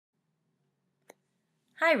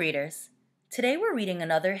Hi, readers. Today we're reading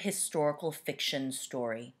another historical fiction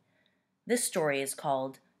story. This story is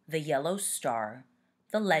called The Yellow Star,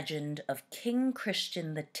 The Legend of King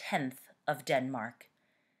Christian X of Denmark.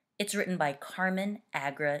 It's written by Carmen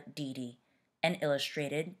Agra Didi and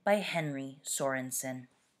illustrated by Henry Sorensen.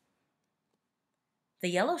 The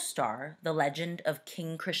Yellow Star, The Legend of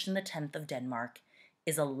King Christian X of Denmark,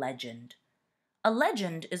 is a legend. A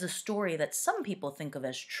legend is a story that some people think of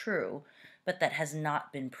as true, but that has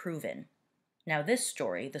not been proven. Now, this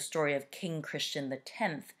story, the story of King Christian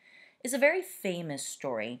X, is a very famous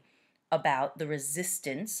story about the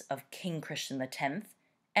resistance of King Christian X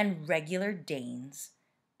and regular Danes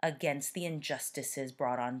against the injustices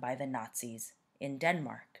brought on by the Nazis in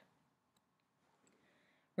Denmark.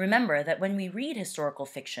 Remember that when we read historical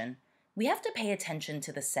fiction, we have to pay attention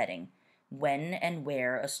to the setting, when and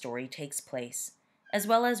where a story takes place, as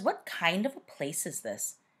well as what kind of a place is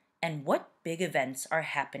this, and what big events are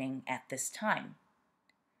happening at this time.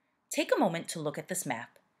 Take a moment to look at this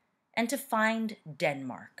map and to find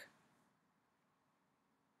Denmark.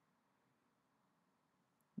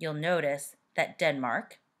 You'll notice that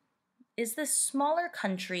Denmark is this smaller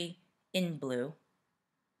country in blue,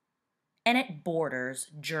 and it borders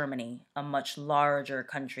Germany, a much larger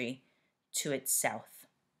country, to its south.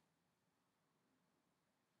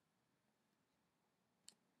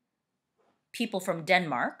 People from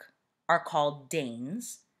Denmark are called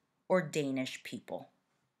Danes or Danish people.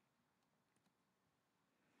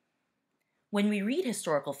 When we read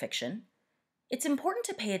historical fiction, it's important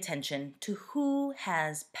to pay attention to who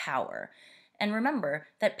has power. And remember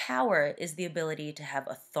that power is the ability to have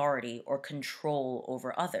authority or control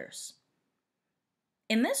over others.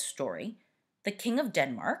 In this story, the King of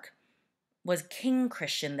Denmark was King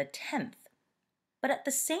Christian X. But at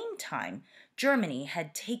the same time, Germany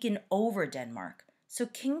had taken over Denmark, so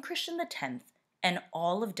King Christian X and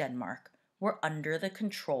all of Denmark were under the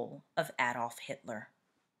control of Adolf Hitler.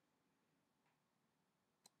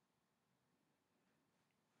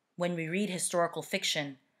 When we read historical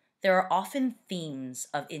fiction, there are often themes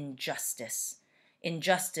of injustice.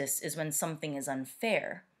 Injustice is when something is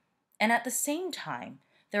unfair. And at the same time,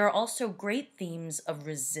 there are also great themes of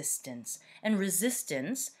resistance. And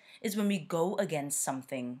resistance is when we go against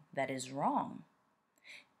something that is wrong.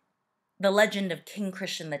 The legend of King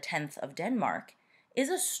Christian X of Denmark is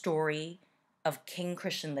a story of King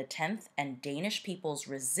Christian X and Danish people's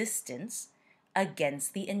resistance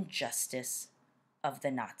against the injustice of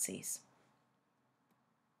the Nazis.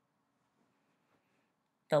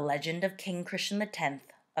 The Legend of King Christian X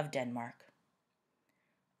of Denmark.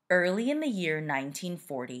 Early in the year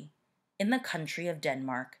 1940, in the country of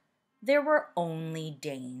Denmark, there were only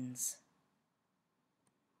Danes.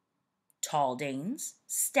 Tall Danes,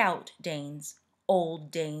 stout Danes,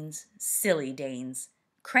 old Danes, silly Danes,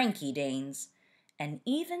 cranky Danes, and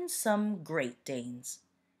even some Great Danes.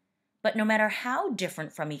 But no matter how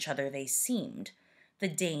different from each other they seemed, the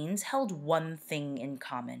Danes held one thing in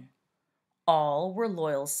common. All were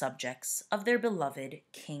loyal subjects of their beloved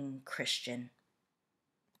King Christian.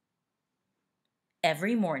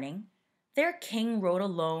 Every morning, their king rode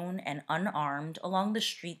alone and unarmed along the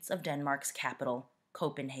streets of Denmark's capital,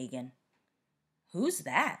 Copenhagen. "Who's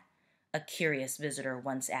that?" a curious visitor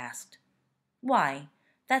once asked. "Why,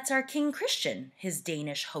 that's our King Christian," his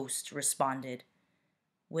Danish host responded.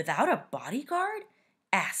 "Without a bodyguard?"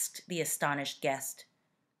 asked the astonished guest.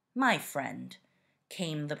 "My friend,"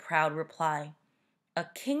 came the proud reply, "a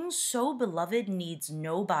king so beloved needs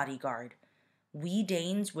no bodyguard. We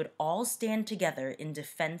Danes would all stand together in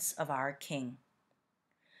defense of our king."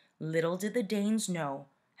 Little did the Danes know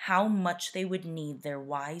how much they would need their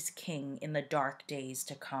wise king in the dark days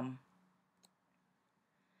to come.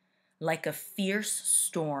 Like a fierce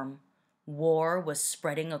storm, war was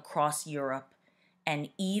spreading across Europe,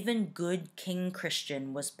 and even good King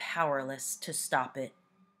Christian was powerless to stop it.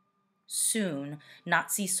 Soon,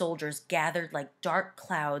 Nazi soldiers gathered like dark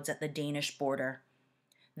clouds at the Danish border.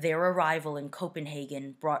 Their arrival in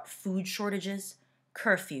Copenhagen brought food shortages,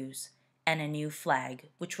 curfews, and a new flag,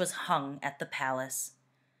 which was hung at the palace.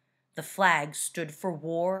 The flag stood for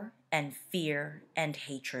war and fear and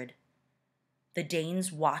hatred. The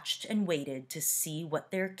Danes watched and waited to see what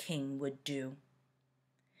their king would do.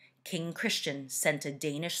 King Christian sent a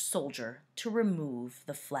Danish soldier to remove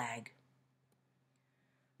the flag.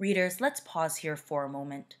 Readers, let's pause here for a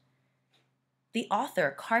moment. The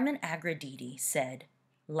author Carmen Agra Didi said,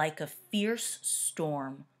 "Like a fierce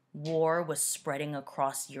storm, war was spreading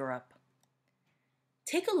across Europe."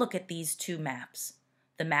 Take a look at these two maps.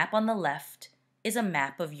 The map on the left is a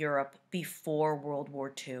map of Europe before World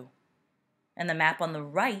War II. And the map on the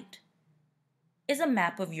right is a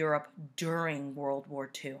map of Europe during World War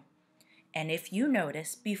II. And if you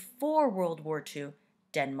notice, before World War II,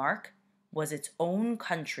 Denmark was its own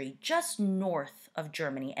country just north of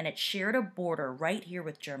Germany, and it shared a border right here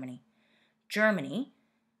with Germany. Germany,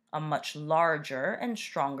 a much larger and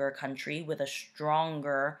stronger country with a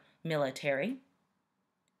stronger military,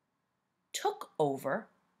 took over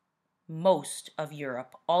most of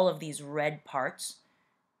Europe. All of these red parts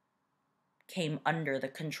came under the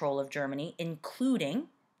control of Germany, including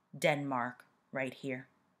Denmark right here.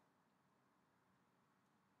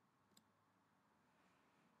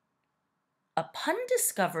 Upon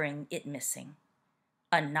discovering it missing,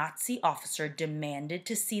 a Nazi officer demanded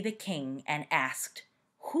to see the king and asked,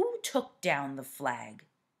 "Who took down the flag?"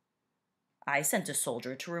 "I sent a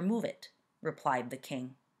soldier to remove it," replied the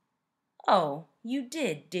king. "Oh, you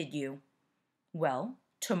did you? Well,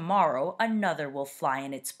 tomorrow another will fly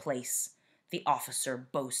in its place," the officer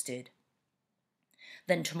boasted.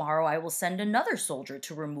 "Then tomorrow I will send another soldier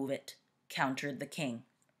to remove it," countered the king.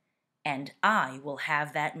 "And I will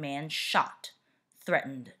have that man shot,"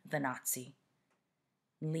 threatened the Nazi.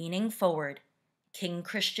 Leaning forward, King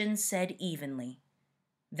Christian said evenly,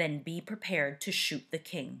 "Then be prepared to shoot the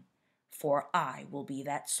king, for I will be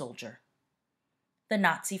that soldier." The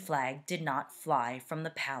Nazi flag did not fly from the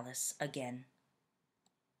palace again.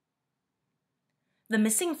 The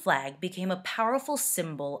missing flag became a powerful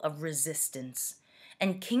symbol of resistance,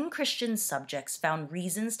 and King Christian's subjects found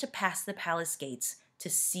reasons to pass the palace gates to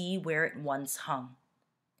see where it once hung.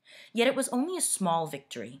 Yet it was only a small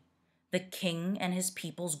victory. The king and his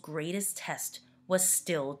people's greatest test was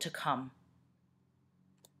still to come.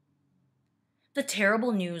 The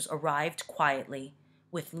terrible news arrived quietly,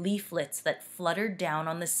 with leaflets that fluttered down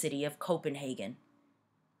on the city of Copenhagen.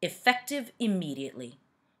 Effective immediately,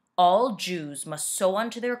 all Jews must sew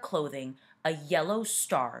onto their clothing a yellow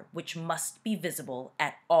star which must be visible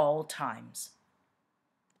at all times.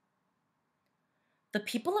 The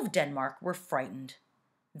people of Denmark were frightened.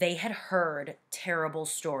 They had heard terrible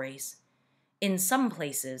stories. In some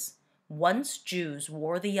places, once Jews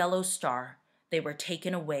wore the yellow star, they were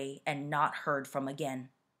taken away and not heard from again.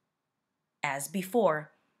 As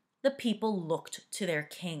before, the people looked to their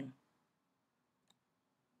king.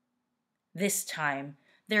 This time,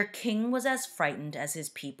 their king was as frightened as his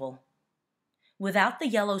people. Without the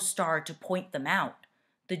yellow star to point them out,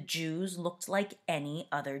 the Jews looked like any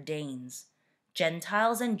other Danes.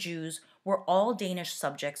 Gentiles and Jews were all Danish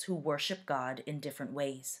subjects who worship God in different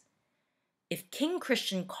ways. If King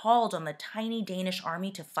Christian called on the tiny Danish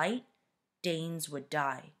army to fight, Danes would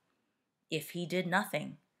die. If he did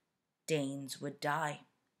nothing, Danes would die.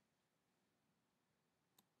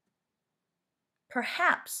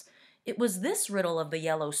 Perhaps it was this riddle of the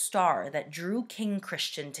yellow star that drew King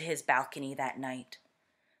Christian to his balcony that night.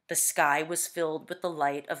 The sky was filled with the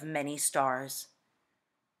light of many stars.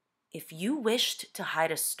 "If you wished to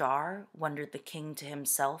hide a star," wondered the king to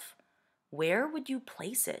himself, "where would you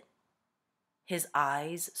place it?" His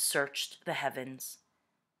eyes searched the heavens.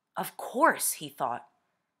 Of course, he thought.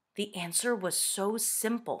 The answer was so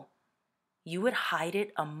simple. You would hide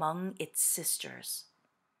it among its sisters.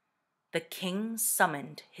 The king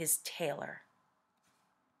summoned his tailor.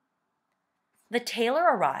 The tailor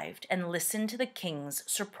arrived and listened to the king's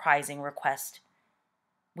surprising request.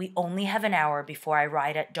 "We only have an hour before I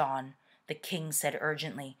ride at dawn," the king said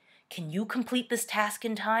urgently. "Can you complete this task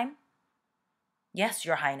in time?" "Yes,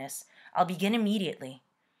 Your Highness. I'll begin immediately."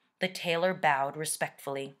 The tailor bowed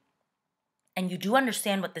respectfully. "And you do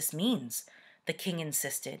understand what this means?" the king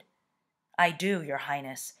insisted. "I do, Your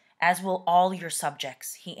Highness, as will all your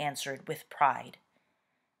subjects," he answered with pride.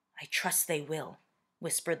 "I trust they will,"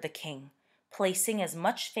 whispered the king, placing as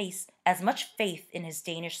much faith in his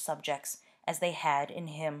Danish subjects as they had in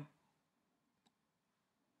him.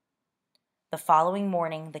 The following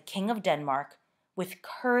morning, the King of Denmark, with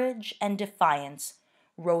courage and defiance,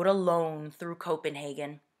 rode alone through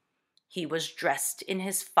Copenhagen. He was dressed in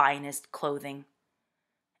his finest clothing.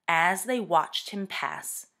 As they watched him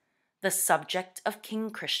pass, the subjects of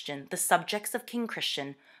King Christian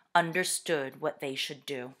understood what they should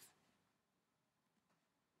do.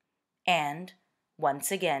 And,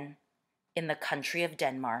 once again, in the country of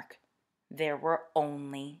Denmark, there were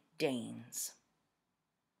only Danes.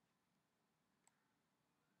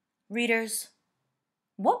 Readers,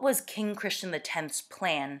 what was King Christian X's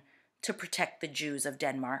plan to protect the Jews of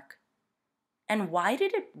Denmark? And why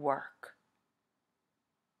did it work?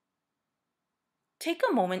 Take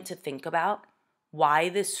a moment to think about why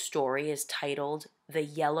this story is titled The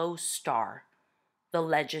Yellow Star, the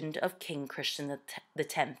legend of King Christian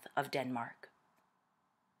X of Denmark.